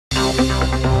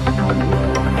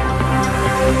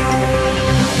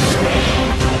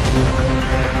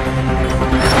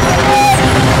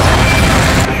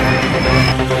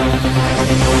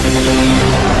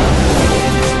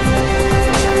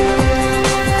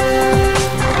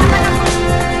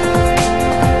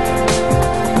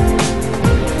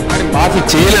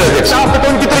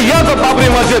उनकी तो यह तो बाबरी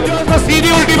मस्जिद तो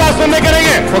सीधी उल्टी बात सुनने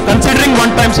करेंगे वो कंसिडरिंग वन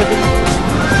टाइम से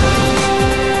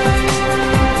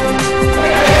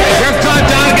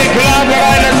भ्रष्टाचार के खिलाफ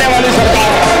लड़ाई लड़ने वाली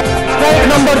सरकार।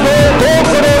 नंबर 2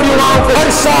 करोड़ युवाओं को हर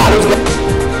साल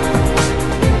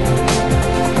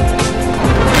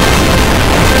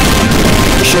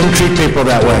shouldn't treat people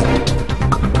that way.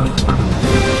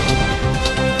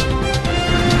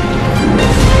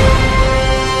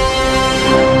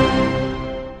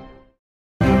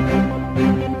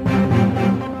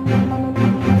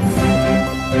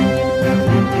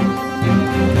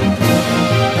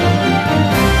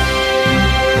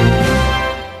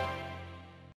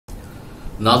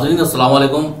 नाज़रीन अस्सलाम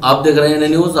वालेकुम, आप देख रहे हैं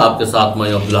न्यूज, आपके साथ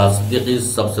मैं अब्दुल्ला सिद्दीकी।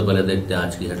 सबसे पहले देखते हैं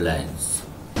आज की हेडलाइंस।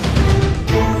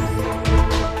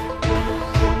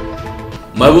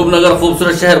 महबूबनगर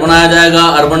खूबसूरत शहर बनाया जाएगा,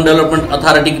 अर्बन डेवलपमेंट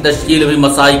अथॉरिटी की तश्कील भी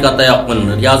मसाई का तयक्कुन।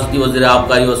 रियासती वज़ीर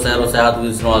आबकारी और सैर व सियाहत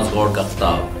वीर श्रीनिवास गौड़ का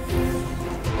खिताब।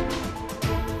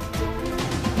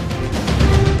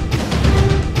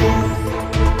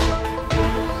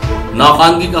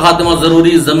 नाकानगी का खात्मा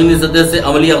जरूरी, जमीनी सतह से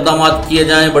अमली इक़दाम किए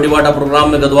जाएं। बड़ी वाटा प्रोग्राम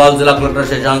में गदवाल जिला कलेक्टर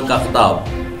शशांक का खिताब।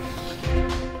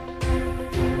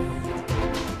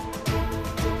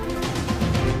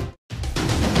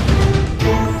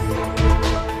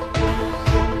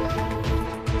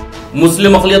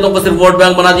 मुस्लिम अक़लियतों को सिर्फ वोट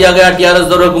बैंक बना दिया गया। टीआरएस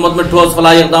दौर हुकूमत में ठोस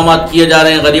फलाही इक़दाम किए जा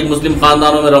रहे हैं। गरीब मुस्लिम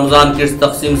खानदानों में रमजान किट्स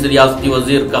तकसीम से रियासती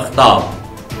वजीर का खिताब।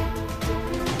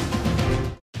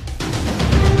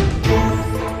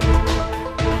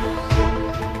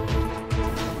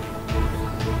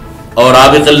 और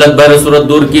आबी किल्लत बहर सूरत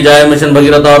दूर की जाए, मिशन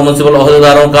भगीरथ और म्युनिसिपल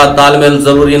ओहदेदारों का तालमेल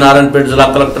जरूरी। नारायणपेट जिला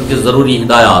कलेक्टर की जरूरी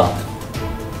हिदायत।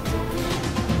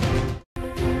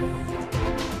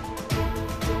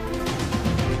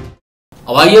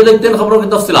 अब आइए देखते हैं खबरों की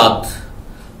तफसीलात।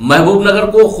 महबूबनगर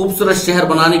को खूबसूरत शहर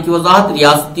बनाने की वजाहत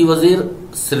रियासती वजीर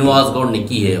श्रीनिवास गौड़ ने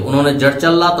की है। उन्होंने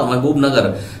जड़चल्ला तो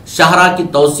महबूबनगर शाहरा की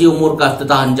तौसी उमूर का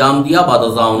इफ्तिताह अंजाम दिया।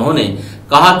 बादशाह उन्होंने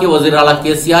कहा कि वजीर आला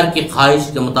केसीआर की ख्वाहिश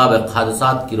के मुताबिक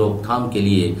हादसात की रोकथाम के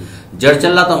लिए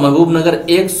जड़चल्ला तो महबूबनगर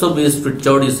 120 फीट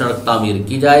चौड़ी सड़क तामीर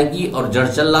की जाएगी और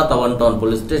जड़चल्ला तो वन टाउन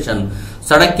पुलिस स्टेशन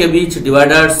सड़क के बीच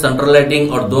डिवाइडर, सेंट्रल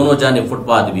लाइटिंग और दोनों जानिब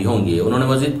फुटपाथ भी होंगे। उन्होंने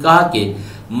मजीद कहा कि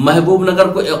महबूबनगर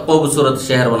को एक खूबसूरत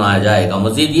शहर बनाया जाएगा।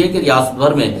 मजीद ये कि रियासत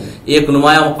भर में एक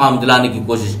नुमाया मुकाम दिलाने की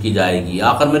कोशिश की जाएगी।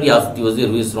 आखिर में रियासती वजीर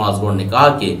वीर श्रीनिवास गौड़ ने कहा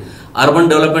कि अर्बन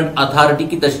डेवलपमेंट अथॉरिटी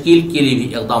की तश्कील के लिए भी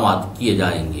इक़दाम किए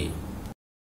जाएंगे।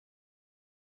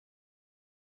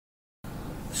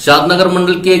 शादनगर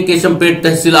मंडल के केशमपेट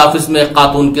तहसील ऑफिस में एक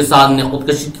खातून किसान ने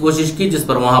खुदकशी की कोशिश की, जिस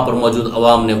पर वहां पर मौजूद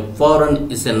अवाम ने फौरन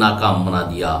इसे नाकाम बना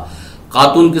दिया।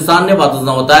 खातून किसान ने बातों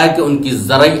बताया कि उनकी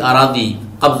ज़राई अरादी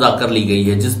कब्जा कर ली गई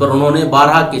है, जिस पर उन्होंने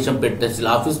 12 केशमपेट तहसील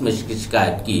ऑफिस में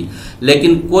शिकायत की,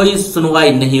 लेकिन कोई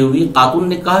सुनवाई नहीं हुई। खातून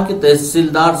ने कहा कि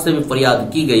तहसीलदार से भी फरियाद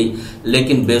की गई,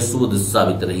 लेकिन बेसूद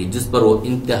साबित रही, जिस पर वो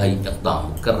इंतहाई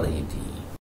इक़दाम कर रही थी।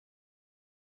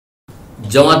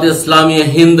 जमात इस्लामी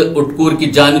हिंद उटकूर की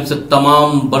जानिब से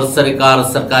तमाम बरसरकार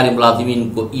सरकारी मुलाजिमीन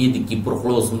को ईद की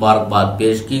पुरखलूस मुबारकबाद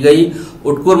पेश की गई।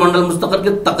 उटकूर मंडल मुस्तकिल के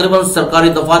तकरीबन सरकारी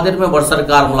दफातर में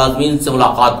बरसरकार मुलाजिमीन से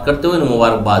मुलाकात करते हुए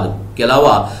मुबारकबाद के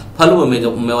अलावा फल व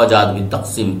मेवाजात भी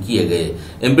तकसीम किए गए।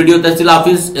 एमपीडीओ तहसील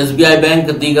ऑफिस, एसबीआई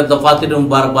बैंक, दीगर दफातर में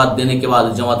मुबारकबाद देने के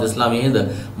बाद जमात इस्लामी हिंद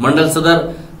मंडल सदर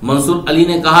मंसूर अली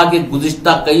ने कहा कि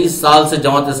गुज़िश्ता कई साल से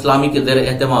जमात इस्लामी के ज़ेर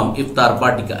एहतमाम इफ्तार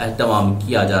पार्टी का एहतमाम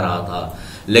किया जा रहा था,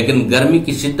 लेकिन गर्मी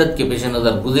की शिद्दत के पेश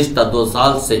नजर गुज़िश्ता 2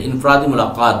 साल से इनफरादी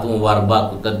मुलाकात व मुबारकबाद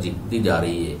को तरजीह दी जा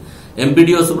रही है।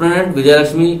 MPDO superintendent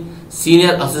Vijayalakshmi,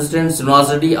 senior assistant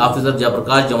Srinivas Reddy, officer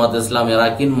Jayaprakash, Jamaat Islami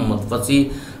अरकान मोहम्मद फसी,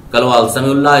 कलवाल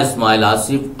समीउल्लाह, इस्माइल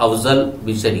आसिफ, अफजल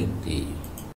भी शरीक थे।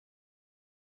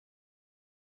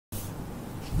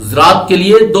 ज़राअत के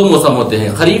लिए 2 मौसम होते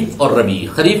हैं, खरीफ और रबी।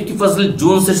 खरीफ की फसल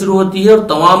जून से शुरू होती है और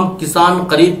तमाम किसान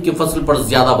खरीफ की फसल पर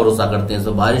ज्यादा भरोसा करते हैं,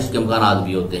 तो बारिश के इम्कान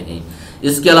भी होते हैं।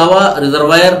 इसके अलावा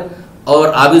रिजर्वायर और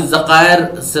आबी ज़खायर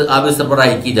से आबी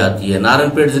सरबराही की जाती है।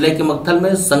 नारायणपेट जिले के मक्थल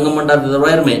में संगमंडा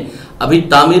रिजर्वायर में अभी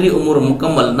तामीरी उमूर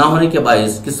मुकम्मल न होने के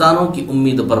बायस किसानों की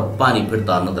उम्मीद पर पानी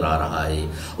फिरता नजर आ रहा है।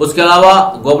 उसके अलावा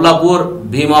गोबलापुर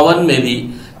भीमावन में भी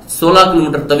 16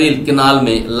 किलोमीटर तवील किनाल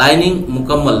में लाइनिंग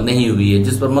मुकम्मल नहीं हुई है,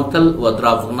 जिस पर मक्थल व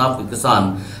अतराफ के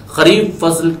किसान खरीफ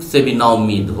फसल से भी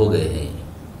नाउम्मीद हो गए हैं।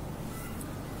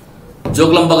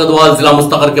 जोगलम बगदवाल जिला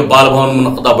मुस्तकर के बाल भवन में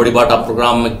मुनक़दा बड़ी बाटा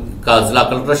प्रोग्राम का जिला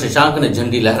कलेक्टर शशांक ने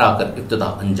झंडी लहराकर इब्तिदा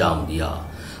अंजाम दिया।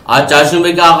 आज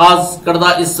चाशुमे के आगाज करदा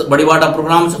इस बड़ी बाटा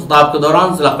प्रोग्राम से खिताब के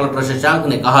दौरान जिला कलेक्टर शशांक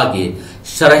ने कहा कि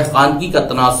शरह खानगी का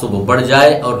तनासुब बढ़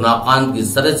जाए और नाखानगी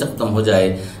सतह से खत्म हो जाए,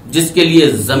 जिसके लिए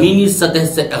जमीनी सतह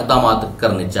से इक़दाम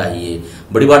करने चाहिए।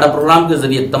 बड़ी बाटा प्रोग्राम के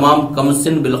जरिए तमाम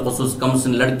कमसिन बिलखुसूस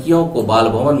कमसिन लड़कियों को बाल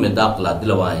भवन में दाखिला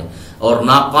दिलवाएं और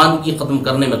नाखानगी खत्म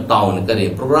करने में ताउन करें।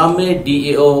 प्रोग्राम में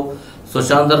DAO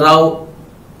सुशांत राव,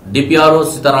 DPRO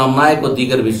सीताराम नायक और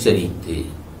दीगर भी शरीक थे।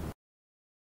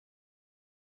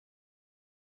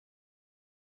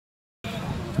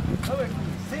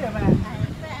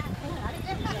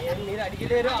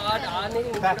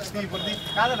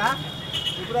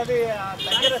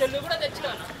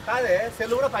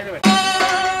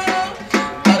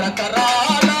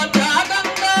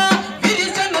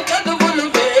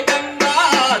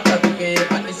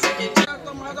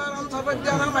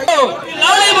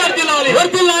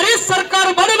 सरकार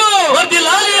बदलो,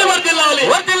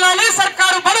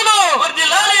 सरकार बदलो।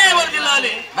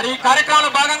 మరి ఈ కార్యక్రమంలో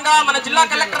భాగంగా మన జిల్లా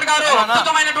కలెక్టర్ గారు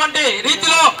అద్భుతమైనటువంటి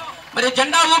రీతిలో మరి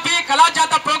జెండా ఊపి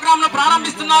కళాజాత ప్రోగ్రామ్ ను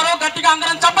ప్రారంభిస్తున్నారు. గట్టిగా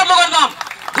అందరం చప్పట్లు కొడదాం.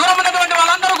 దూరం ఉన్నటువంటి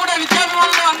వాళ్ళందరూ కూడా విద్యార్థులు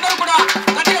అందరూ కూడా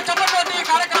గట్టిగా చప్పట్లు ఈ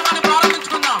కార్యక్రమాన్ని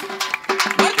ప్రారంభించుకుందాం.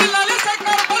 వర్ధిల్లాలి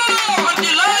సర్కార్ బదలో,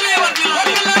 వర్ధిల్లాలి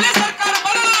సర్కార్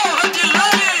బదలో,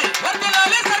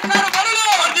 వర్ధిల్లాలి సర్కార్ బదలో,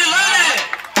 వర్ధిల్లాలి.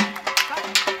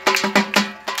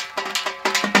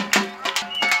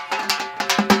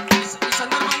 ఈ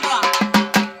సందర్భంగా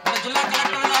మన జిల్లా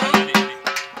కలెక్టర్ గారు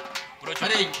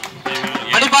మరి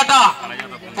బడిబాట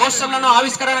పోస్టర్లను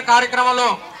ఆవిష్కరణ కార్యక్రమంలో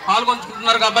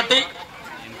పాల్గొంటున్నారు కాబట్టి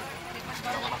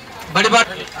బడిబాట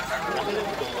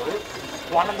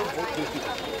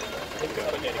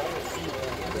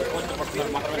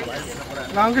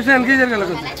రామకృష్ణ ఎన్కి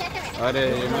జరగలేదు. అరే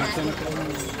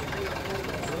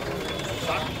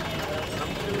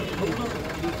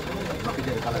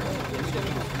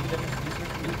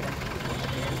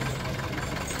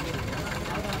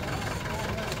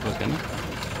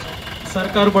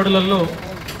సర్కారు బడులలో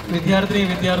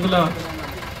విద్యార్థుల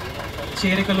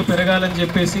చేరికలు పెరగాలని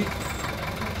చెప్పేసి,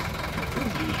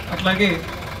 అట్లాగే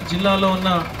జిల్లాలో ఉన్న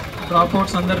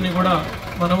డ్రాప్అవుట్స్ అందరినీ కూడా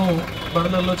మనము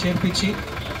బడులలో చేర్పించి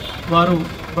వారు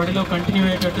బడిలో కంటిన్యూ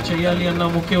అయ్యేటట్టు చేయాలి అన్న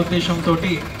ముఖ్య ఉద్దేశంతో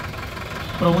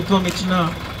ప్రభుత్వం ఇచ్చిన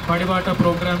బడిబాట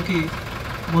ప్రోగ్రాంకి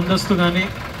ముందస్తుగానే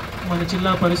మన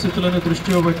జిల్లా పరిస్థితులను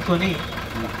దృష్టిలో పెట్టుకొని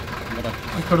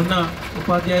ఇక్కడున్న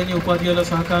ఉపాధ్యాయుల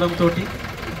సహకారంతో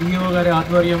DO గారి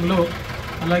ఆధ్వర్యంలో,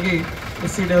 అలాగే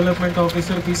SC development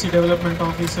officer, BC development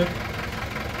officer,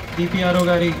 DPRO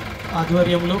గారి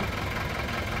ఆధ్వర్యంలో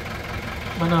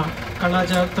మన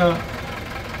కళాజాత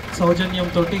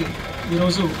సౌజన్యంతో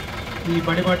ఈరోజు ఈ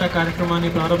బడిబాట కార్యక్రమాన్ని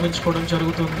ప్రారంభించుకోవడం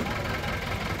జరుగుతుంది.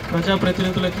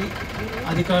 ప్రజాప్రతినిధులకి,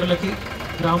 అధికారులకి,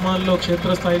 గ్రామాల్లో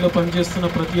క్షేత్రస్థాయిలో పనిచేస్తున్న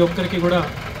ప్రతి ఒక్కరికి కూడా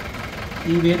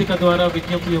ఈ వేదిక ద్వారా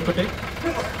విజ్ఞప్తి ఒకటే,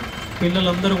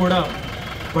 పిల్లలందరూ కూడా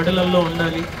బడులల్లో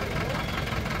ఉండాలి.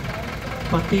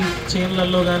 పత్తి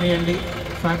చేన్లలో కానివ్వండి,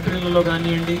 ఫ్యాక్టరీలలో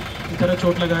కానివ్వండి, ఇతర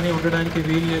చోట్ల కానీ ఉండడానికి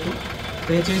వీలు లేదు.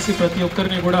 దయచేసి ప్రతి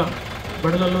ఒక్కరిని కూడా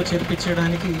బడులలో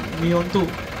చేర్పించడానికి మీ వంతు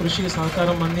కృషి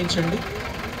సహకారం అందించండి.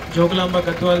 జోగులాంబ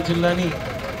గద్వాల్ జిల్లాని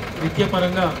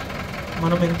విద్యాపరంగా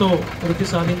మనం ఎంతో వృద్ధి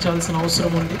సాధించాల్సిన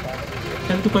అవసరం ఉంది.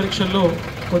 10th పరీక్షల్లో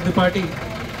కొద్దిపాటి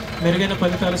మెరుగైన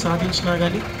ఫలితాలు సాధించినా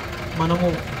కానీ మనము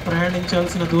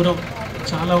ప్రయాణించాల్సిన దూరం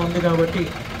చాలా ఉంది. కాబట్టి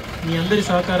మీ అందరి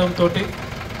సహకారంతో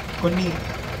కొన్ని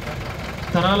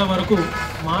తరాల వరకు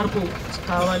మార్పు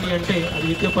కావాలి అంటే అది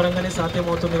విద్యాపరంగానే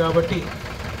సాధ్యమవుతుంది. కాబట్టి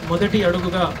మొదటి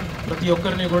అడుగుగా ప్రతి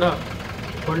ఒక్కరిని కూడా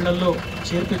బడులలో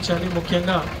చేర్పించాలి.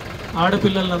 ముఖ్యంగా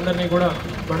ఆడపిల్లలందరినీ కూడా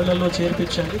బడులలో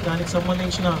చేర్పించాలి. దానికి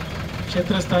సంబంధించిన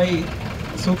క్షేత్రస్థాయి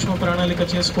సూక్ష్మ ప్రణాళిక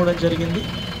చేసుకోవడం జరిగింది.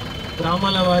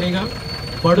 గ్రామాల వారీగా,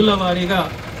 బడుల వారీగా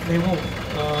మేము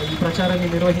ఈ ప్రచారాన్ని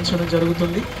నిర్వహించడం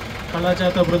జరుగుతుంది.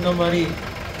 కళాజాత బృందం వారి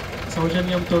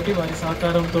సౌజన్యంతో, వారి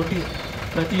సహకారంతో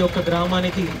ప్రతి ఒక్క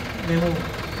గ్రామానికి మేము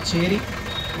చేరి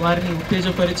వారిని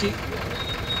ఉత్తేజపరిచి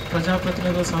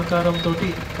ప్రజాప్రతినిధుల సహకారంతో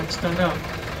ఖచ్చితంగా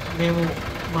మేము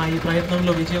మా ఈ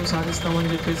ప్రయత్నంలో విజయం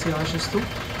సాధిస్తామని చెప్పేసి ఆశిస్తూ,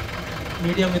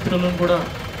 మీడియా మిత్రులను కూడా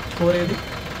కోరేది,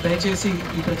 దయచేసి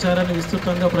ఈ ప్రచారాన్ని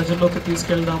విస్తృతంగా ప్రజల్లోకి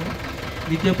తీసుకెళ్దాము.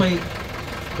 విద్యపై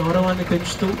గౌరవాన్ని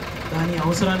పెంచుతూ దాని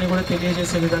అవసరాన్ని కూడా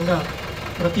తెలియజేసే విధంగా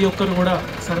ప్రతి ఒక్కరు కూడా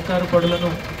సర్కారు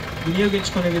బడులను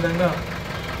వినియోగించుకునే విధంగా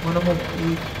మనము ఈ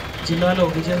జిల్లాలో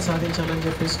విజయం సాధించాలని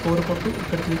చెప్పేసి కోరుకుంటూ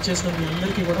ఇక్కడికి ఇచ్చేసిన మీ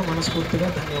అందరికీ కూడా మనస్ఫూర్తిగా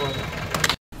ధన్యవాదాలు.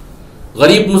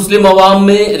 गरीब मुस्लिम अवाम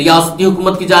में रियासती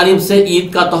हुकूमत की जानिब से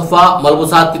ईद का तोहफा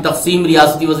मलबूसात की तकसीम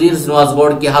रियासती वजीर श्रीनिवास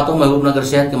गौड़ के हाथों महबूबनगर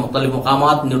शहर के मुख्तलिफ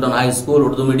मुकामात Newton high school,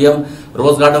 Urdu medium,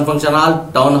 रोज garden function hall,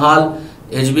 town hall,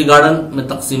 HB garden में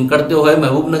तकसीम करते हुए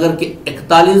महबूबनगर के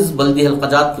 41 बल्दी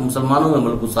हल्काजात के मुसलमानों में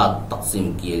मलबूसात तकसीम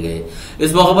किए गए।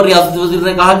 इस मौके पर रियासती वजीर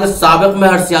ने कहा कि साबिक में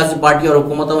हर सियासी पार्टी और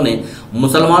हुकूमतों ने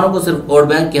मुसलमानों को सिर्फ वोट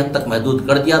बैंक की हद तक महदूद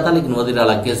कर दिया था, लेकिन वजीर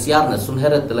आला केसीआर ने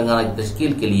सुनहरे तेलंगाना की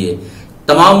तश्कील के लिए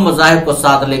तमाम मज़ाहिब को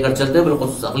साथ लेकर चलते हुए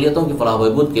बिलखुसूस अक़लियतों की फलाह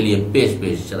बहबूद के लिए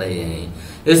पेश रहे हैं।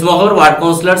 इस मौके पर वार्ड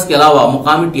काउंसलर्स के अलावा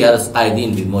मुकामी टीआरएस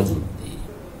कायदीन भी मौजूद थे।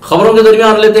 खबरों के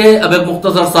दरमियान लेते हैं अब एक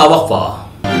मुख्तसर सा वक्फा।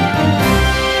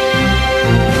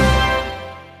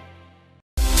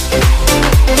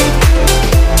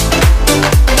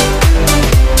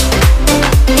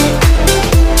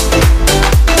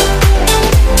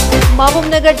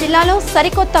 మహబూబ్నగర్ జిల్లాలో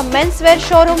సరికొత్త men's wear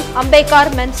showroom Ambedkar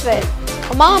men's wear.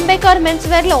 మా అంబేద్కర్ మెన్స్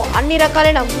వేర్ లో అన్ని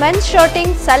రకాలైన men's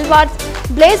shirting, salwars,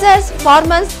 blazers,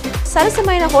 formals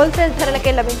సరసమైన హోల్సేల్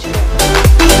ధరలకే లభించును.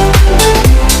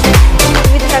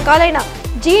 వివిధ రకాలైన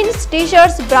జీన్స్,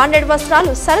 టీ-షర్ట్స్, బ్రాండెడ్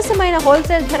వస్త్రాలు సరసమైన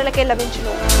హోల్సేల్ ధరలకే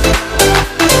లభించును.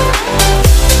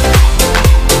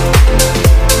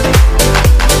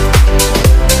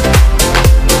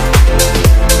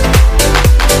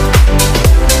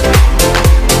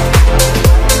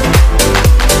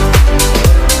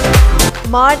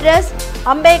 మా address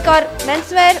Ambedkar men's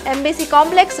wear, MBC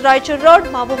complex, Raichur road,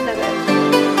 Mahabubnagar.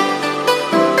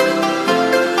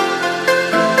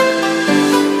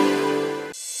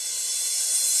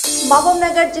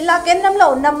 Mahabubnagar జిల్లా కేంద్రంలో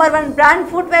number 1 brand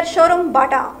footwear showroom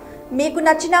Bata. మీకు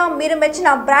నచ్చిన, మీరు మెచ్చిన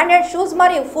బ్రాండెడ్ షూస్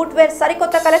మరియు ఫుట్వేర్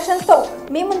సరికొత్త కలెక్షన్స్ తో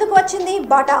మీ ముందుకు వచ్చింది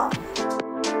Bata.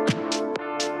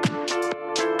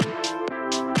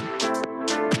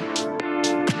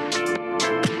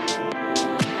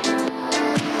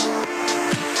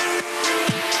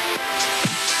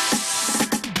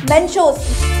 Men shoes,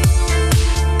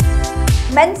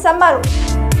 men's summer,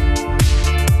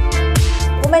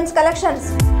 women's collections,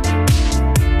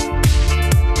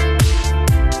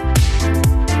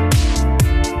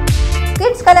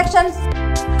 kids collections,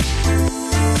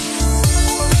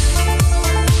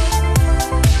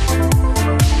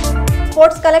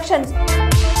 sports collections,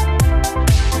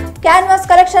 canvas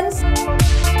collections,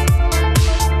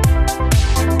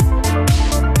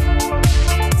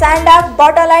 sandbag,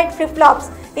 bottle-eyed flip-flops.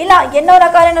 ఇలా ఎన్నో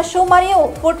రకాలైన షూ మరియు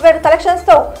ఫుట్వేర్ కలెక్షన్స్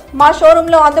తో మా షోరూమ్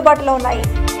లో అందుబాటులో ఉన్నాయి.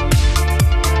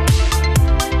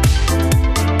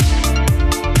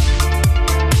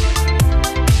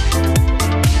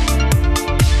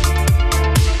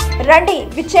 రండి,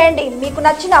 విచ్చేయండి, మీకు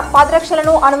నచ్చిన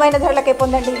పాదరక్షలను అనువైన ధరలకే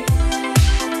పొందండి.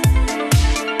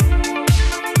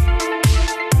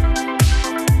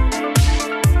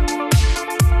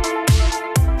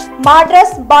 మా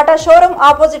address Bata showroom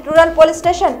opposite rural police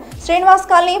station, Srinivas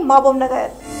colony,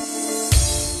 Mahabubnagar.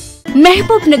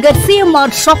 Mahabubnagar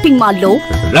CMR shopping mall లో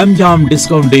రంజాన్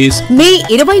డిస్కౌంట్ డేస్ మే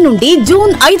 20 నుండి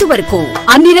జూన్ 5 వరకు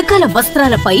అన్ని రకాల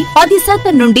వస్త్రాలపై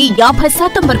 10% నుండి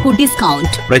 50% వరకు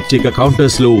డిస్కౌంట్. ప్రత్యేక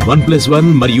కౌంటర్స్ లో 1+1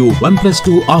 మరియు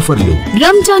 1+2 ఆఫర్లు.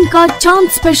 రంజాన్ కా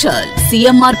చాంద్ స్పెషల్,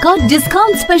 సిఎంఆర్ కా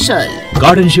డిస్కౌంట్ స్పెషల్.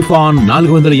 గార్డెన్ షిఫాన్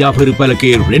 450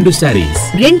 రూపాయలకే 2 శారీస్.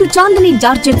 2 చాందనీ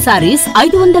జార్జెట్ శారీస్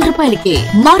 500 రూపాయలకే.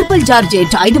 మార్బల్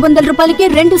జార్జెట్ 500 రూపాయలకే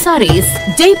 2 శారీస్.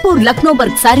 జైపూర్ లక్నో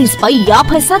వర్క్ శారీస్ పై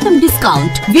 50%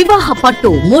 డిస్కౌంట్. వివాహ పట్టు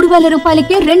 3000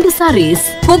 రూపాయలకే 2 శారీస్.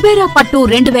 కుబేరా పట్టు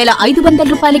 2500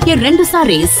 రూపాయలకే 2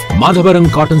 శారీస్. మాధవరం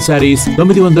కాటన్ శారీస్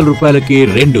 900 రూపాయలకే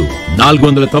 2.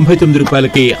 499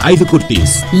 రూపాయలకే 5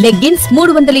 కుర్తీస్. లెగ్గిన్స్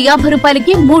 350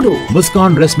 రూపాయలకే 3.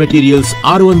 ముస్కాన్ డ్రెస్ మెటీరియల్స్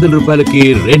 600 రూపాయలకే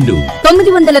 2.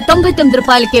 999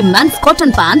 రూపాయలకే men's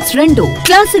cotton pants 2.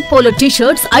 Classic polo T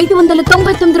shirts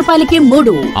 599 రూపాయలకే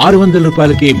 3. 600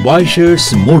 రూపాయలకే బాయ్ షర్ట్స్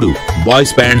 3.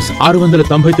 బాయ్స్ ప్యాంట్స్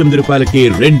 699 రూపాయలకే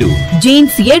 2.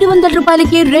 జీన్స్ 700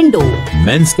 రూపాయలకే 2.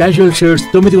 మెన్స్ క్యాజువల్ షర్ట్స్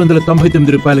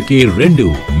 999 రూపాయలకే 2.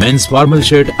 మెన్స్ ఫార్మల్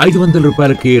షర్ట్ 500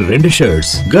 రూపాయలకే 2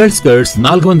 షర్ట్స్. గర్ల్స్ స్కర్ట్స్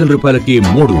 400 రూపాయలకే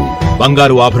 3.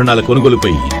 బంగారు ఆభరణాల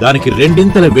కొనుగోలుపై దానికి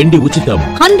 2 వెండి ఉచితం.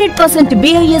 100%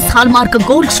 BIS hallmark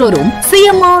gold showroom,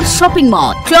 CMR shopping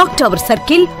mall, clock tower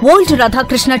circle, old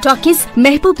Radhakrishna talkies,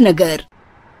 Mahabub Nagar.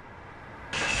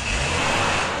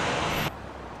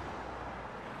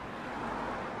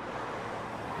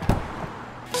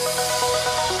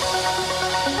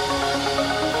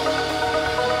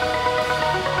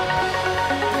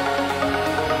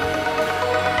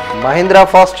 Mahindra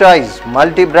first choice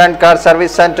multi brand car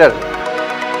service centre,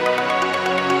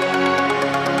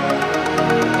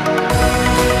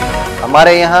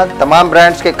 हमारे यहाँ तमाम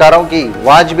ब्रांड्स के कारों की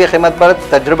वाजिबी कीमत पर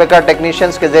तजुर्बेकार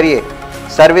टेक्नीशियंस के जरिए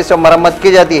सर्विस और मरम्मत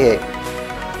की जाती है।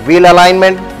 Wheel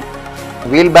alignment,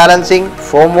 wheel balancing,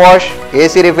 foam wash,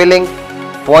 AC refilling,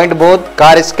 point booth,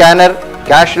 car scanner,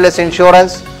 cashless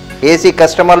insurance, AC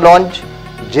customer lounge,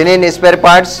 genuine spare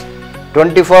parts,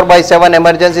 24/7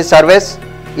 emergency service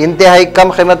इंतहाई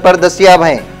कम कीमत पर दस्तियाब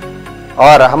हैं।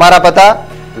 और हमारा पता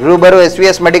रूबरू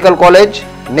SVS मेडिकल कॉलेज,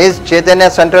 निज चैतन्य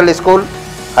सेंट्रल स्कूल,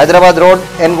 हैदराबाद रोड,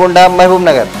 एनगुंडा, महबूब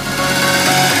नगर।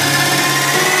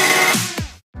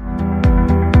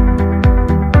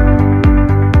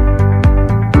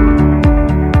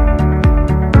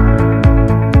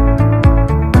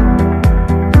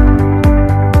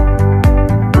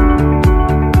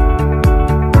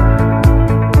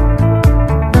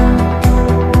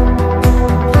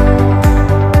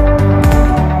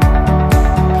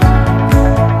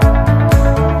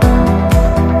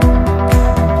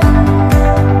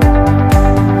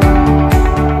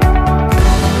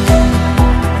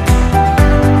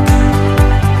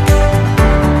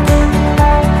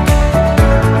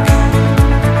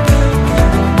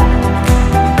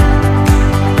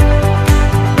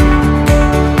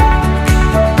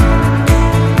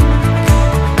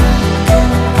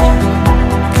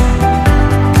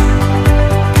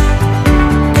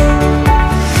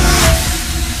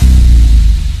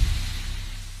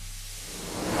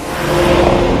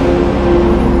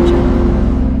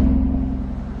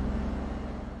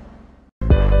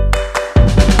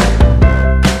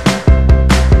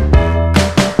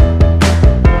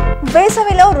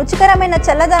 వేసవిలో రుచికరమైన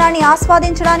చల్లదనాన్ని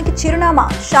ఆస్వాదించడానికి చిరునామా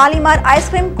Shalimar ice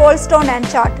cream, cold stone and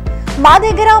chat. మా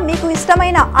దగ్గర మీకు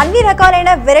ఇష్టమైన అన్ని రకాలైన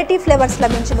వెరైటీ ఫ్లేవర్స్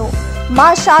లభించును. మా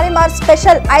Shalimar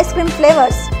special ice cream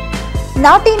flavours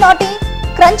naughty naughty,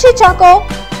 crunchy choco,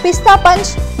 పిస్తా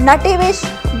పంచ్, నటీ విష్,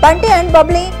 బంటి అండ్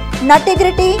బబ్లీ, నటీ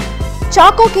gritty,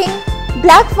 choco king,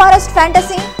 black forest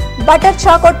fantasy, butter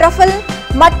choco truffle,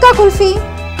 matka kulfi,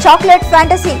 chocolate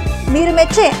fantasy. మీరు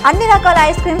మెచ్చే అన్ని రకాల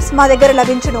ఐస్ క్రీమ్స్ మా దగ్గర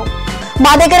లభించును.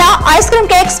 మా దగ్గర ఐస్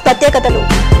క్రీమ్ కేక్స్ ప్రత్యేకతలు.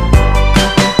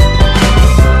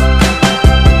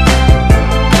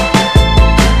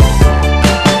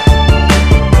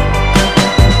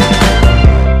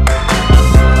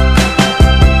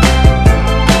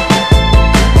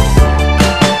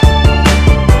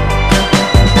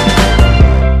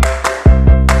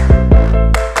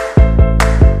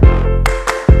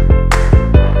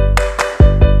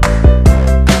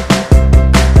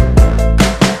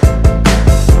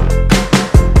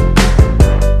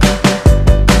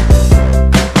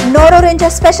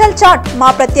 స్పెషల్ చాట్ మా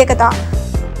ప్రత్యేకత.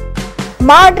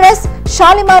 మా address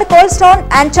Shalimar cold stone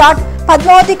and chat,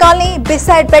 Padmavati colony,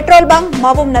 beside petrol bunk,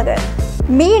 Mahabub Nagar.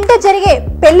 మీ ఇంట జరిగే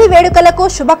పెళ్లి వేడుకలకు,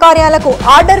 శుభకార్యాలకు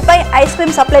ఆర్డర్ పై ఐస్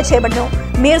క్రీమ్ సప్లై చేయబడును.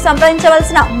 మీరు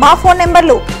సంప్రదించవలసిన మా ఫోన్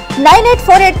నెంబర్లు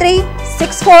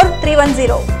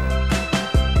 9848364310.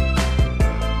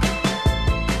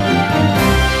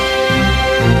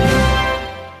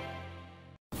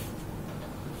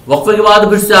 वक्फे के बाद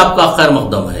फिर से आपका खैर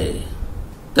मकदम है।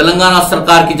 तेलंगाना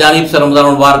सरकार की जानिब से रमजान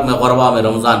मुबारक में गरबा में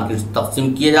रमजान किट्स तकसीम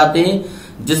किए जाते हैं,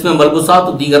 जिसमें मलबूसात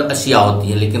और दीगर अशिया होती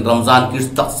है। लेकिन रमजान किट्स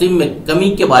तकसीम में कमी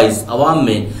के बाइस अवाम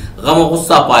में गम और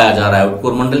गुस्सा पाया जा रहा है।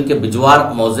 उटकूर मंडल के बिजवार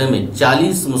मौजे में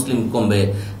 40 मुस्लिम कुंबे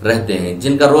रहते हैं,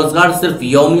 जिनका रोजगार सिर्फ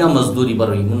यौमिया मजदूरी पर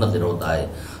ही मुनहसर होता है।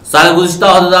 साल गुज़िश्ता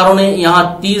अहदेदारों ने यहाँ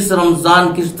 30 रमजान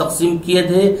किट्स तकसीम किए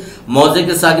थे। मौजे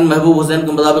के साकिन महबूब हुसैन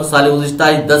के मुताबिक साल गुज़िश्ता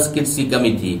 10 किट्स की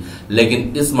कमी थी, लेकिन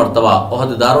इस मरतबा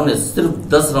अहदेदारों ने सिर्फ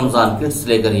 10 रमजान किट्स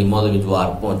लेकर ही मौजे बिजवार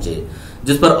पहुंचे,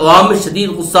 जिस पर अवाम में शदीद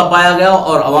गुस्सा पाया गया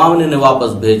और अवाम ने इन्हें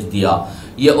वापस भेज दिया।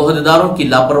 ये अहदेदारों की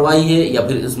लापरवाही है या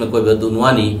फिर इसमें कोई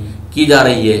बदउनवानी की जा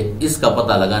रही है, इसका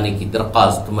पता लगाने की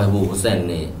दरख्वास्त महबूब हुसैन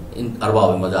ने इन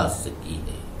अरबाब मजाज से की है।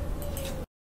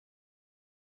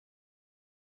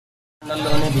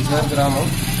 బిజ్వార్ గ్రామం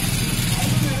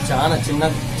చాలా చిన్న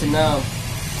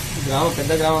గ్రామం,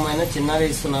 పెద్ద గ్రామం అయినా చిన్నగా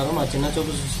ఇస్తున్నారు. మా చిన్న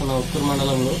చూపు చూస్తున్న ఉత్తూరు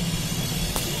మండలంలో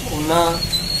ఉన్న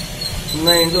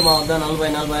ఇండ్లు మా వద్ద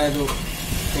 40-45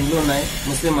 ఇండ్లు ఉన్నాయి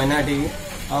ముస్లిం మైనార్టీవి.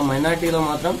 ఆ మైనార్టీలో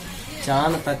మాత్రం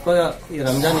చాలా తక్కువగా ఈ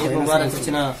రంజాన్ ఈద్ ముబారక్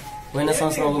ఇచ్చిన. పోయిన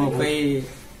సంవత్సరం ఒక 30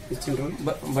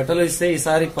 బట్టలు ఇస్తే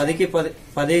ఈసారి 10కి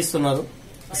 10 ఇస్తున్నారు.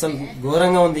 అసలు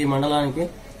ఘోరంగా ఉంది ఈ మండలానికి.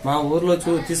 మా ఊర్లో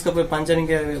తీసుకుపోయి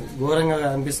పంచడానికి ఘోరంగా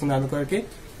అనిపిస్తుంది. అందుకొరకే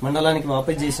మండలానికి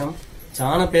వాపస్ చేశాం.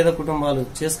 చాలా పేద కుటుంబాలు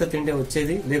చేసుక తింటే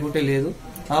వచ్చేది, లేకుంటే లేదు.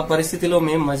 ఆ పరిస్థితిలో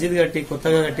మేము మసీద్ కట్టి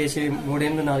కొత్తగా కట్టేసి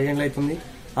 3-4 ఏళ్ళు అవుతుంది.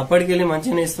 అప్పటికెళ్ళి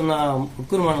మంచిగా ఇస్తున్న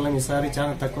ఉట్కూరు మండలం ఈసారి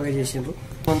చాలా తక్కువగా చేసిండ్రు.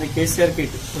 కేసీఆర్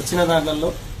కిట్ వచ్చిన దాంట్లో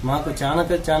మాకు చాలా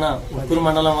ఉట్కూరు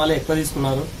మండలం వాళ్ళే ఎక్కువ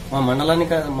తీసుకున్నారు. మా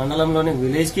మండలంలోని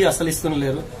విలేజ్ కి అసలు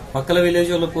ఇస్తున్నారు. పక్కల విలేజ్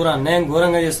వాళ్ళు కూడా అన్యాయం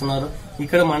ఘోరంగా చేస్తున్నారు.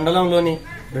 ఇక్కడ మండలంలోని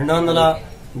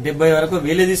 270 వరకు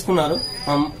వీలే తీసుకున్నారు.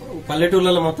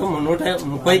 పల్లెటూర్లలో మొత్తం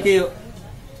 130కి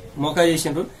మోకా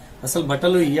చేసిండ్రు. అసలు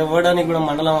బట్టలు ఇవ్వడానికి కూడా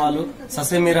మండలం వాళ్ళు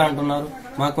ససేమీరా అంటున్నారు.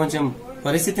 మాకు కొంచెం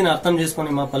పరిస్థితిని అర్థం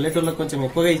చేసుకుని మా పల్లెటూళ్ళకు కొంచెం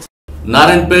ఎక్కువగా ఇచ్చి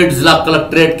नारायणपेट जिला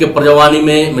कलेक्ट्रेट के प्रजवानी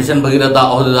में मिशन भगीरथा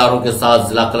अहदेदारों के साथ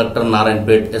जिला कलेक्टर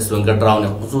नारायणपेट एस वेंकटराव ने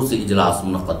खुसूसी इजलास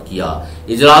मुनक्कद किया।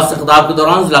 इजलास से खिताब के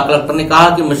दौरान जिला कलेक्टर ने कहा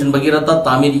कि मिशन भगीरथा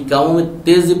तामीरी कामों में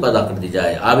तेजी पैदा कर दी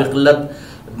जाए, आबी किल्लत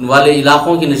वाले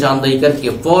इलाकों की निशानदेही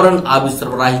करके फौरन आबी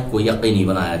सरबराही को यकीनी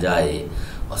बनाया जाए।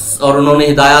 और उन्होंने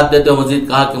हिदायत देते हुए मजीद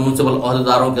कहा कि म्युनिसिपल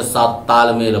अहदेदारों के साथ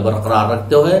तालमेल बरकरार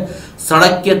रखते हुए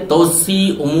सड़क के तोसी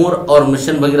उमूर और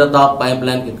मिशन भगीरथा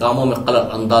पाइपलाइन के कामों में खलल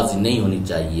अंदाजी नहीं होनी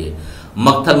चाहिए।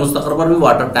 मक्थल मुस्तकर पर भी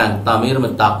वाटर टैंक तामीर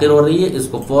में ताकीर हो रही है,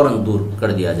 इसको फौरन दूर कर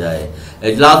दिया जाए।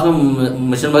 इजलास में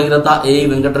मिशन भगीरथा एई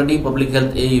वेंकट रेड्डी, पब्लिक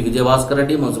हेल्थ एई विजय भास्कर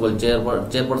रेड्डी, म्युनिसिपल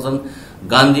चेयरपर्सन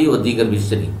गांधी और दीगर भी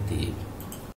शरीक थी।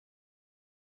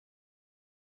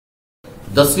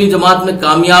 10वीं जमात में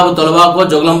कामयाब तलबा को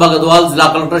जोगलंबा गढ़वाल जिला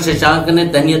कलेक्टर शशांक ने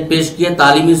तहनीत पेश की।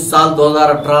 तालीमी साल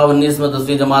 2018-19 में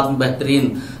 10वीं जमात में बेहतरीन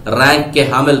रैंक के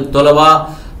हामिल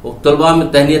तलबा में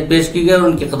तहनीत पेश की गई और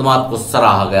उनकी खदमात को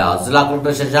सराहा गया। जिला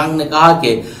कलेक्टर शशांक ने कहा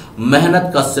कि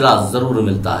मेहनत का सिला जरूर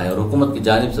मिलता है और हुकूमत की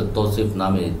जानिब से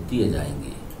तौसीफनामे दिए जाएंगे।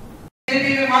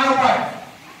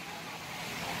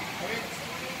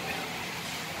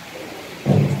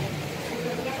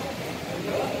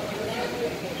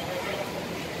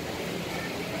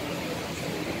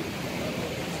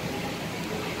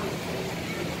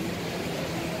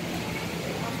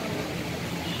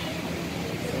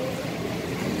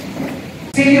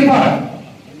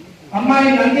 అమ్మాయి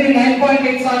నందిని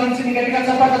 9.8 సాధించింది. గట్టిగా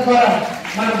చప్పట్ల ద్వారా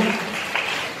మనం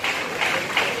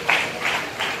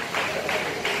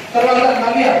తర్వాత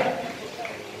నవ్య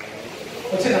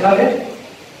వచ్చింది. నవ్య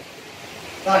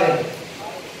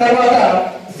తర్వాత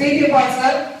city part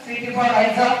sir, city part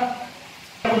Aiza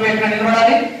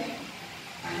నిలబడాలి.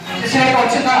 శిశేఖ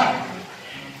వచ్చిందా?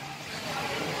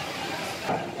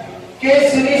 కే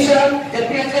సునీష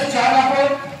జెపిహెచ్ఎస్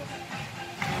చాలాపూర్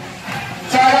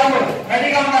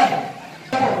రెడీగా ఉన్నారు.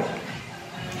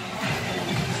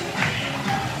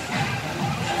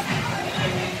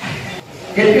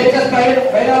 జెపిహెచ్ఎస్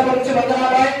బైరాపూర్ నుంచి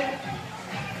వందనాబాయ్,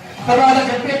 తర్వాత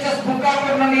జెపిహెచ్ఎస్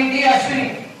బుక్కాపూర్ నుండి డి అశ్విని,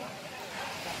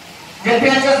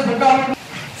 జెపిహెచ్ఎస్ బుక్కాపూర్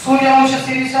సూర్యవంశ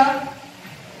శిరీష,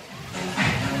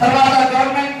 తర్వాత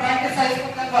government practice high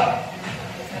school కల్వర్,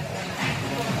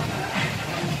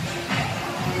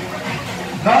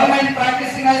 government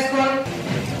practising high school,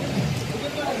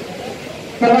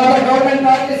 తర్వాత గవర్నమెంట్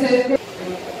ప్రాక్టీస్ హై స్కూల్,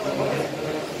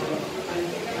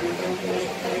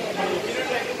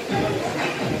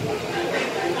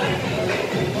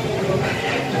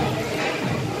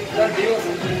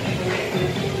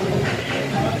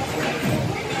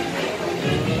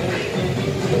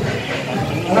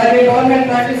 అలాగే గవర్నమెంట్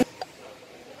ప్రాక్టీస్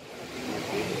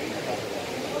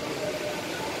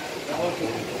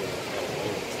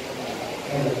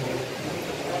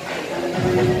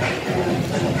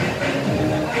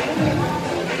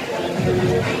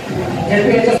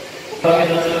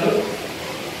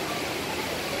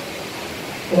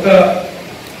ఒక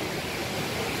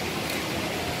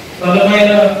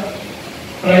బలమైన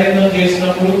ప్రయత్నం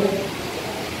చేసినప్పుడు,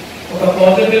 ఒక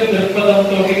పాజిటివ్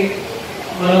దృక్పథంతో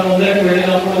మనం ముందరికి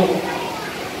వెళ్ళినప్పుడు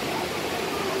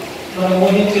మనం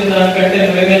ఊహించిన దానికంటే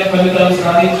మెరుగైన ఫలితాలు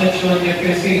సాధించవచ్చు అని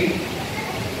చెప్పేసి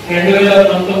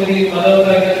 2019 10వ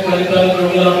తరగతి ఫలితాలు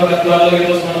జోగులాంబ గద్వాలలో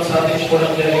ఈరోజు మనం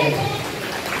సాధించుకోవడం జరిగింది.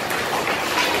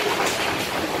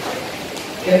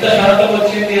 ఎంత శాతం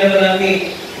వచ్చింది అన్నదాన్ని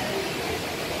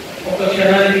ఒక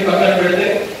క్షణానికి పక్కన పెడితే,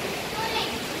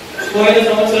 పోయిన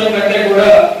సంవత్సరం కంటే కూడా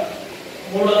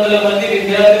 300 మంది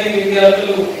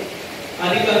విద్యార్థులు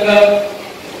అధికంగా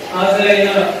హాజరైన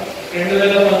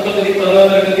 2019 10వ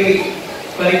తరగతి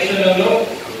పరీక్షలలో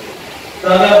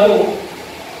దాదాపు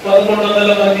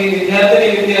 1100 మంది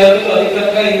విద్యార్థులు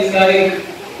అధికంగా ఈసారి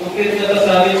ఉత్తీర్ణత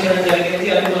సాధించడం జరిగింది.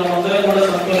 అది మనం అందరం కూడా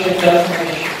సంతోషించాల్సిన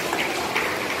విషయం.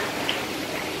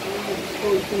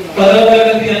 10వ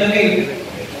తరగతి అనేది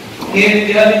ఏ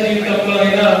విద్యార్థి జీవితంలో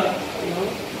అయినా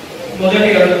మొదటి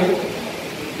అడుగు.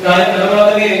 దాని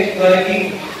తర్వాతనే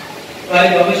వారి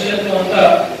భవిష్యత్తు అంతా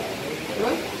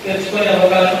తెచ్చుకునే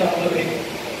అవకాశం ఉంటుంది.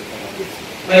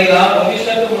 మరి ఆ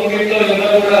భవిష్యత్తు మూమెంట్లో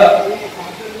ఎవరు కూడా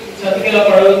చతికిల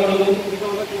పడకూడదు,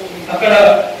 అక్కడ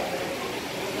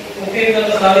ఉత్తీర్ణత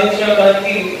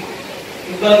సాధించడానికి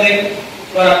ఇబ్బంది,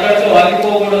 వారు అక్కడితో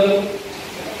ఆగిపోకూడదు.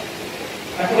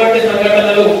 అటువంటి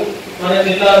సంఘటనలు మన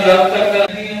జిల్లా వ్యాప్తంగా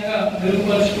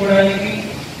మెరుగుపరుచుకోవడానికి,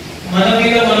 మన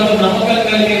మీద మనకు నమ్మకం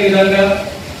కలిగే విధంగా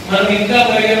మనం ఇంకా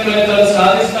మెరుగైన ఫలితాలు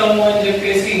సాధిస్తాము అని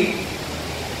చెప్పేసి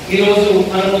ఈరోజు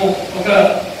మనము ఒక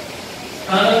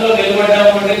స్థానంలో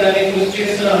నిలబడ్డాము అంటే దాన్ని కృషి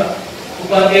చేసిన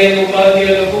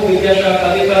ఉపాధ్యాయులకు శాఖ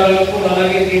అధికారులకు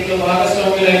అలాగే దీంట్లో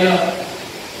భాగస్వాములైన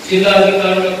జిల్లా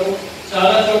అధికారులకు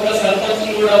చాలా చోట్ల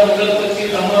సర్పంచులు కూడా ముందుకు వచ్చి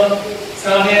తమ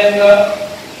సహాయంగా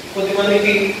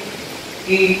కొద్దిమందికి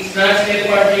ఈ స్నాక్స్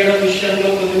ఏర్పాటు చేయడం విషయంలో,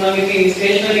 కొద్దిమందికి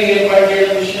స్టేషనరీ ఏర్పాటు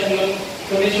చేయడం విషయంలో,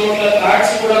 కొన్ని చోట్ల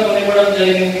కార్డ్స్ కూడా కొనివ్వడం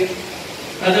జరిగింది.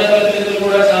 ప్రజాప్రతినిధులు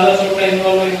కూడా చాలా చోట్ల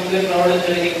ఇన్వాల్వ్ అయి ముందుకు రావడం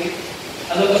జరిగింది.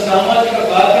 అదొక సామాజిక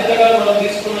బాధ్యతగా మనం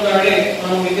తీసుకున్న నాడే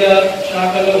మనం విద్యా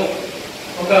శాఖలో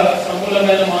ఒక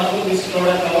సమూలమైన మార్పు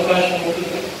తీసుకోవడానికి అవకాశం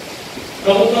ఉంటుంది.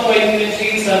 ప్రభుత్వం వైపు నుంచి,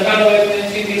 సర్కారు వైపు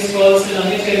నుంచి తీసుకోవాల్సిన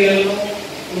అన్ని చర్యలను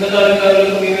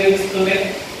ఉన్నతాధికారులకు నివేదిస్తూనే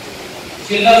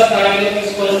జిల్లా స్థాయిలో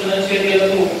తీసుకోవాల్సిన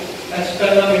చర్యలకు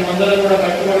ఖచ్చితంగా మేమందరం కూడా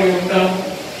కట్టుబడి ఉంటాం.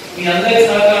 మీ అందరి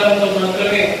సహకారంతో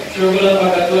మాత్రమే జోగులాంబ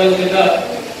గద్వాల జిల్లా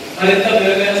మరింత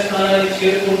మెరుగైన స్థానానికి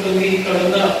చేరుకుంటుంది. ఇక్కడ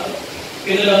ఉన్న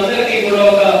పిల్లలందరికీ కూడా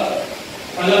ఒక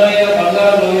బలమైన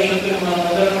బంగారు భవిష్యత్తును మనం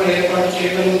అందరం కూడా ఏర్పాటు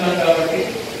చేయగలుగుతాం. కాబట్టి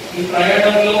ఈ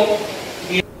ప్రయాణంలో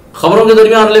खबरों के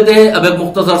दरमियान लेते हैं अब एक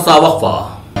मुख्तसर सा वक्फा।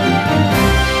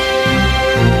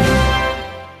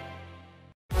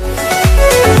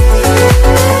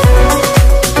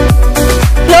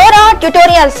 ఫ్లోరా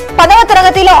ట్యుటోరియల్స్ 10వ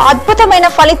తరగతిలో అద్భుతమైన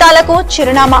ఫలితాలకు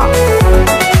చిరునామా.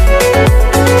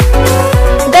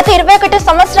 గత 21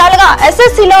 సంవత్సరాలుగా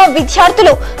ఎస్ఎస్సిలో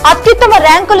విద్యార్థులు అత్యుత్తమ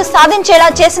ర్యాంకులు సాధించేలా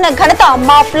చేసిన ఘనత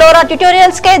మా ఫ్లోరా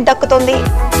ట్యుటోరియల్స్ కే దక్కుతుంది.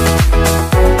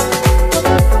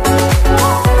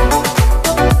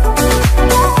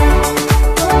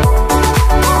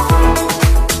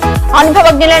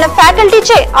 అనుభవజ్ఞులైన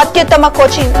ఫ్యాకల్టీచే అత్యుత్తమ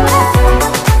కోచింగ్.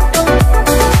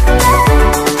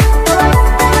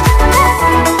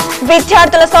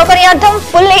 విద్యార్థుల సౌకర్యార్థం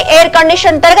ఫుల్లీ ఎయిర్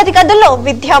కండిషన్ తరగతి గదుల్లో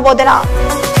విద్యా బోధన.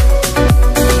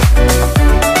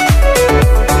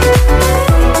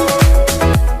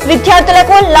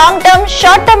 విద్యార్థులకు long term,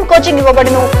 short term coaching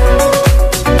ఇవ్వబడును.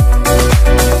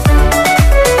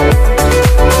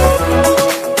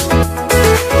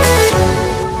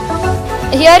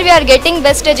 Here we are getting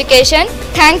best education.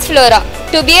 Thanks Flora.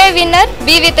 To be a winner,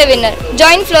 be with a winner.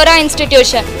 Join Flora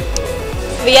institution.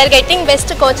 We are getting best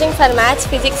coaching for maths,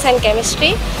 physics and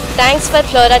chemistry. Thanks for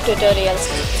Flora tutorials.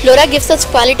 Flora gives us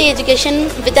quality education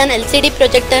with an LCD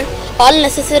projector, all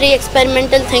necessary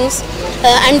experimental things,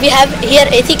 and we have here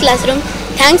AC classroom.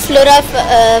 Thanks Flora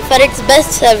for its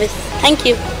best service. Thank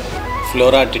you.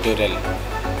 Flora tutorial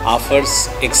offers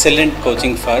excellent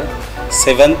coaching for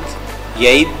 7th,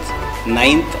 8th,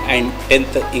 9th and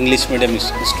 10th English medium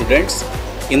students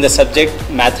in the subject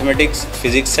mathematics,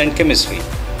 physics and chemistry.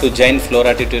 To join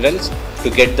Flora tutorials to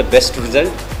get the best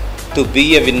result, to be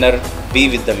a winner, be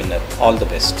with the winner. All the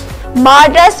best. మా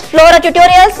address flora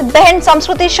tutorials, బెహెన్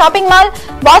సంస్కృతి shopping mall,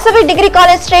 Vasavi degree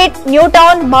college street, new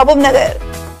town, Mahabub Nagar.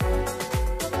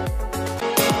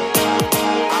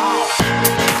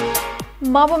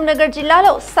 Mahabub Nagar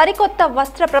జిల్లాలో సరికొత్త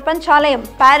వస్త్ర ప్రపంచాలయం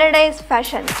paradise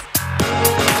fashions.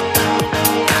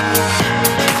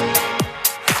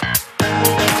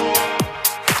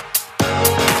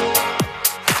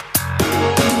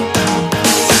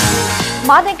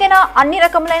 మా దగ్గర అన్ని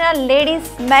రకములైన ladies,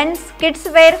 men's, kids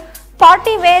wear,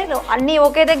 party wear అన్ని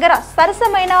ఒకే దగ్గర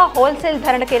సరసమైన హోల్సేల్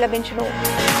ధరలకే లభించును.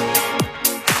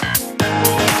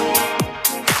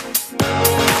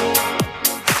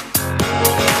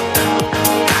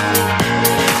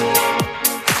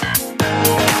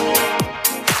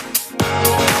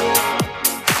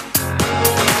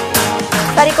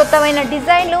 సరికొత్తమైన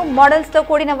డిజైన్లు, మోడల్స్ తో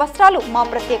కూడిన వస్త్రాలు మా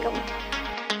ప్రత్యేకం.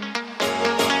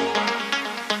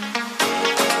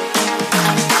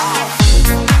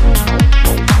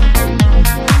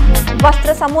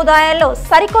 వస్త్ర సముదాయాల్లో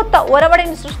సరికొత్త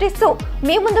ఒరవడిని సృష్టిస్తూ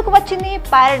మీ ముందుకు వచ్చింది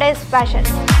పారడైజ్ ఫ్యాషన్.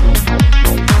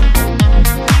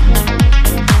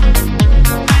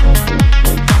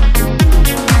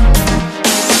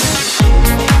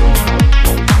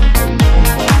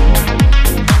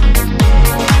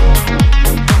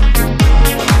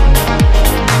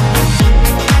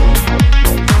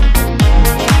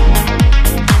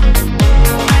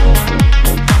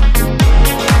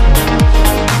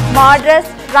 మా address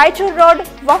Raichur road,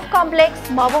 Waqf complex,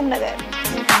 Mahabub Nagar.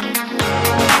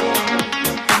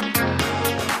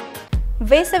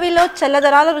 వేసవిలో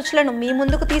చల్లదరాల రుచులను మీ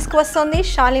ముందుకు తీసుకువస్తోంది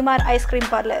షాలిమార్ ఐస్ క్రీమ్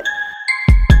పార్లర్.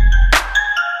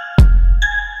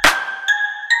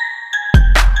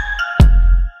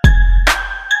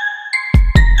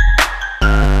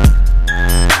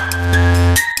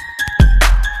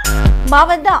 మా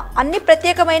వద్ద అన్ని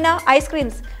ప్రత్యేకమైన ఐస్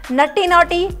క్రీమ్స్ నట్టి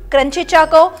నాటి, క్రంచీ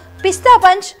చాకో, పిస్తా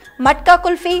పంచ్, మట్కా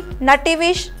కుల్ఫీ, నట్టి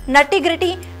విష్, నట్టి gritty,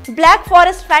 black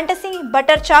forest fantasy,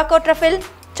 butter choco truffle,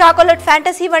 chocolate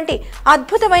fantasy వంటి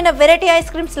అద్భుతమైన వెరైటీ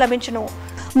ఐస్ క్రీమ్స్ లభించును.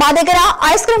 మా దగ్గర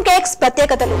ఐస్ క్రీమ్ కేక్స్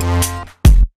ప్రత్యేకతలు.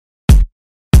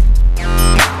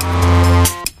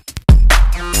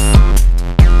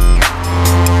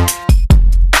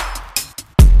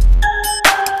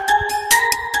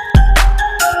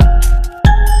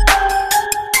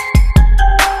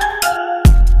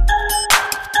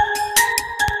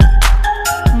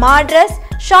 మా address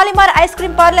Shalimar ice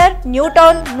cream parlour, new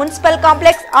town, municipal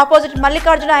complex opposite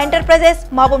Mallikarjuna enterprises,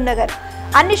 Mahabub Nagar.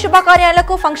 అన్ని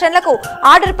శుభకార్యాలకు, ఫంక్షన్లకు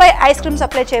ఆర్డర్ పై ఐస్ క్రీమ్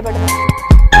సప్లై చేయబడును.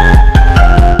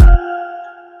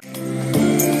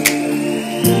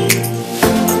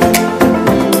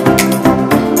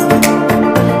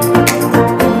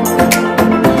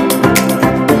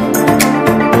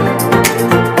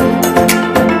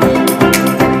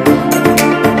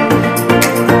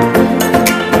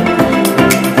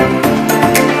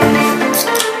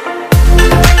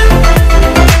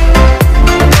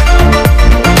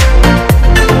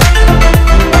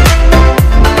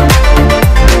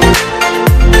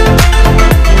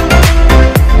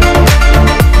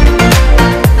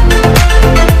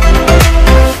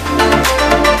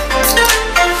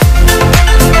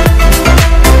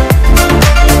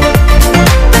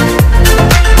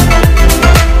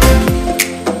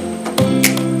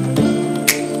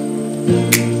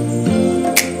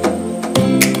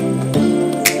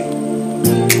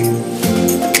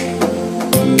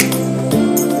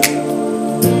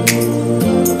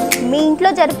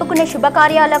 జరుపుకునే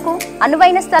శుభకార్యాలకు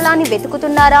అనువైన స్థలాన్ని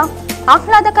వెతుకుతున్నారా?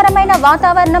 ఆహ్లాదకరమైన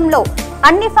వాతావరణంలో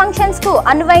అన్ని ఫంక్షన్స్ కు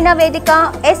అనువైన వేదిక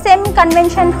SM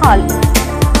convention hall.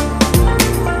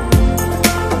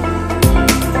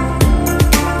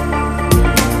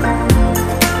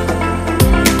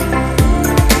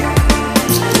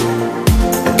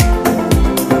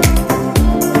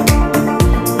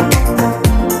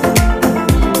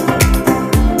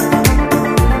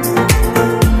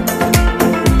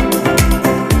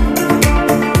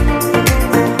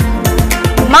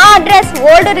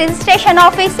 Old registration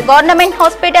office, government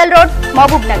hospital road,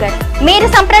 Mahabub Nagar. మీరు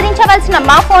సంప్రదించవలసిన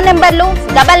మా ఫోన్ నంబర్లు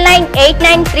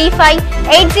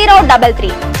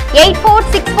 9989358033,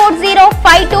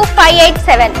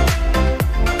 8464052587.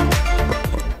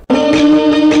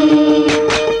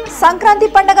 సంక్రాంతి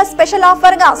పండుగ స్పెషల్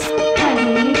ఆఫర్ గా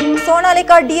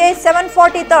Sonalika DI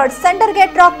 743 centre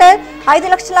gate tractor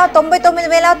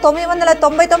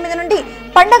 5,99,999 నుండి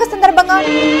పండుగ సందర్భంగా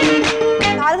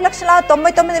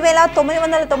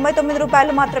 4,99,999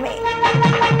 రూపాయలు మాత్రమే.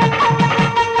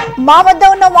 మా వద్ద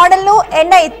ఉన్న మోడళ్లు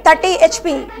NI 30 HP,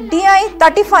 DI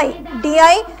 35,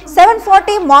 DI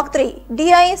 740 Mark 3,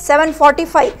 DI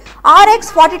 745, RX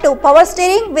 42 power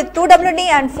steering with 2WD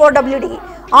and 4WD,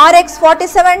 RX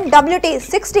 47 WT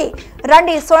 60.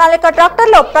 రండి, సోనాలిక ట్రాక్టర్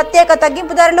లో ప్రత్యేక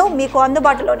తగ్గింపు ధరలు మీకు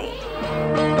అందుబాటులోనే.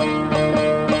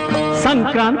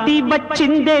 సంక్రాంతి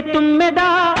వచ్చిందే తుమ్మెదా,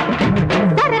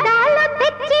 సరదాలు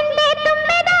తెచ్చిందే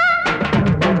తుమ్మెదా,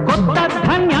 కొత్త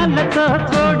ధాన్యాలతో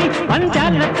కోడి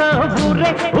పంజాలతో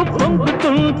ఊరే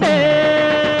ఉప్పొంగుతుంటే.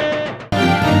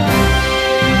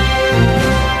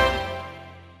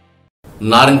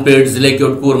 नारायणपेट जिले के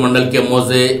उटकूर मंडल के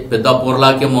मौजे पेदापोरला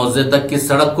के मौजे तक की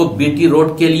सड़क को BT रोड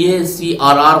के लिए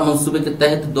CRR मंसूबे के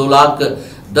तहत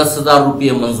 2,10,000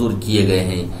 रुपये मंजूर किए गए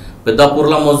हैं।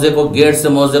 पेदापोरला मौजे को गेट से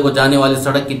मौजे को जाने वाली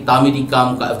सड़क की तामीरी काम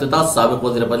का इफ्तिताह साबिक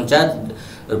वज़ीर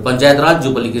पंचायत राज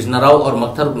जुबली कृष्ण राव और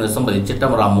मक्थर असम्बली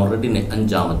चिट्टम राम रेड्डी ने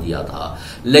अंजाम दिया था,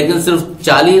 लेकिन सिर्फ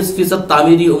 40%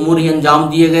 तामीरी उमूर ही अंजाम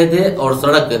दिए गए थे और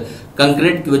सड़क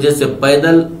कंक्रीट की वजह से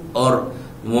पैदल और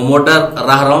मोटर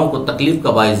राहगीरों को तकलीफ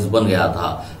का बाइस बन गया था।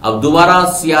 अब दोबारा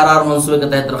CRR मंसूबे के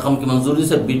तहत रकम की मंजूरी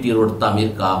से BT रोड तामीर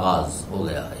का आगाज हो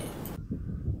गया है।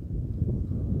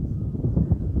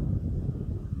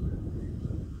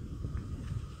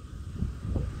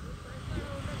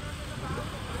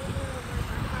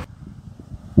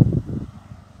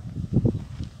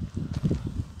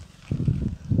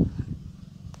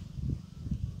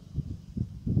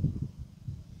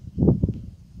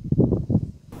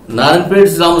 नारायणपेट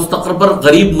जिला मुस्तकर पर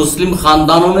गरीब मुस्लिम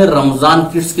खानदानों में रमजान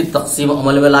किट्स की तकसीम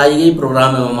अमल में लाई गई। प्रोग्राम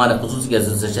में मेहमान खुसूसी के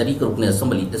हैसियत से शरीक रुकन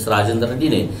असम्बली राजेंद्र रेड्डी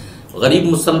ने गरीब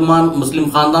मुस्लिम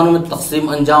खानदानों में तकसीम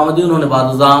अंजाम दी। उन्होंने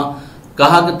बादशाह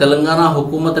कहा कि तेलंगाना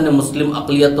हुकूमत ने मुस्लिम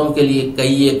अक़लियतों के लिए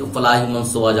कई एक फलाही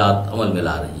मंसूबाजात अमल में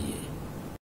ला रही है।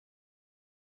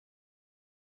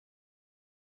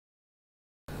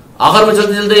 आखिर में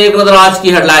चलते चलते एक नजर आज की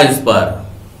हेडलाइंस पर।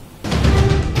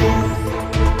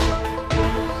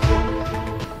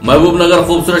 महबूब नगर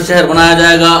खूबसूरत शहर बनाया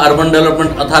जाएगा, अर्बन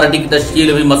डेवलपमेंट अथॉरिटी की तश्कील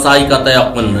भी मसाई का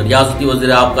तयक्कुन। रियासती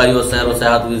वज़ीर आबकारी और शहर व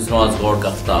सियाहत श्रीनिवास गौड़ का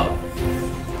खिताब।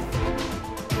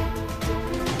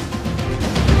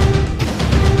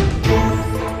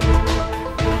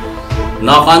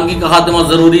 नाकानगी का खात्मा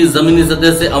जरूरी, जमीनी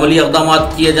सतह से अमली इक़दाम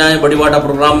किए जाएं। बड़ीवाटा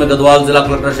प्रोग्राम में गढ़वाल जिला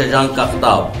कलेक्टर शशांक का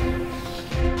खिताब।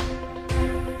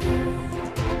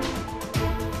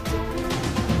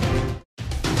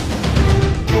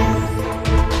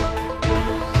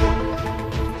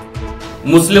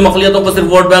 मुस्लिम अक़लियतों को सिर्फ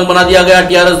वोट बैंक बना दिया गया।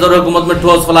 टीआरएस दौर हुकूमत में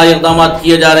ठोस फलाही इक़दाम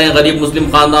किए जा रहे हैं। गरीब मुस्लिम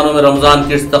खानदानों में रमजान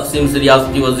किट्स तकसीम से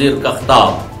रियासती वजीर का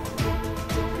खिताब।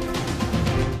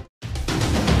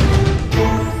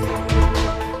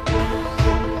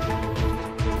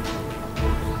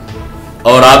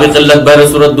 और आबी किल्लत बहर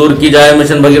सूरत दूर की जाए,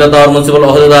 मिशन भगीरथ और म्युनिसिपल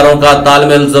ओहदेदारों का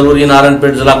तालमेल जरूरी।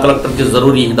 नारायणपेट जिला कलेक्टर की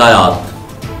जरूरी हिदायत।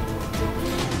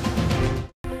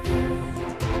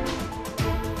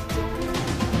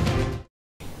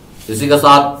 इसी के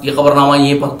साथ ये खबरनामा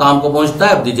यही पख्ताम को पहुंचता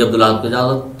है। अब दीजिए अब्दुल्ला को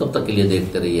इजाजत, तब तक के लिए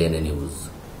देखते रहिए एनए न्यूज।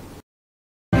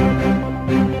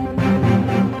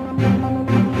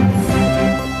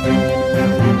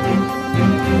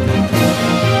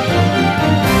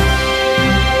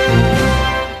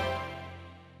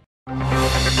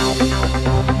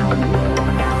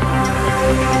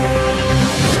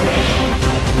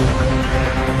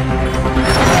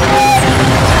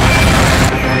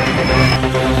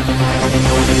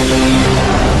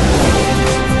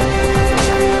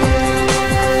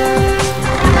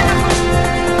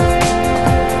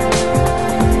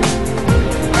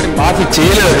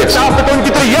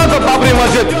 बाबरी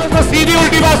मस्जिद तो सीधी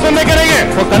उल्टी बात सुनने करेंगे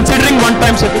तो कंसिडरिंग वन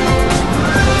टाइम से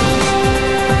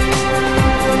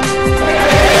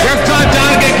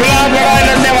भ्रष्टाचार के खिलाफ लड़ाई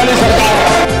लड़ने वाली सरकार।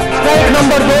 एक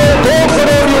नंबर 2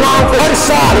 करोड़ युवाओं को हर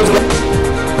साल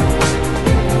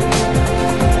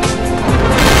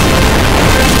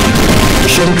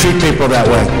shouldn't treat people that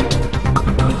way.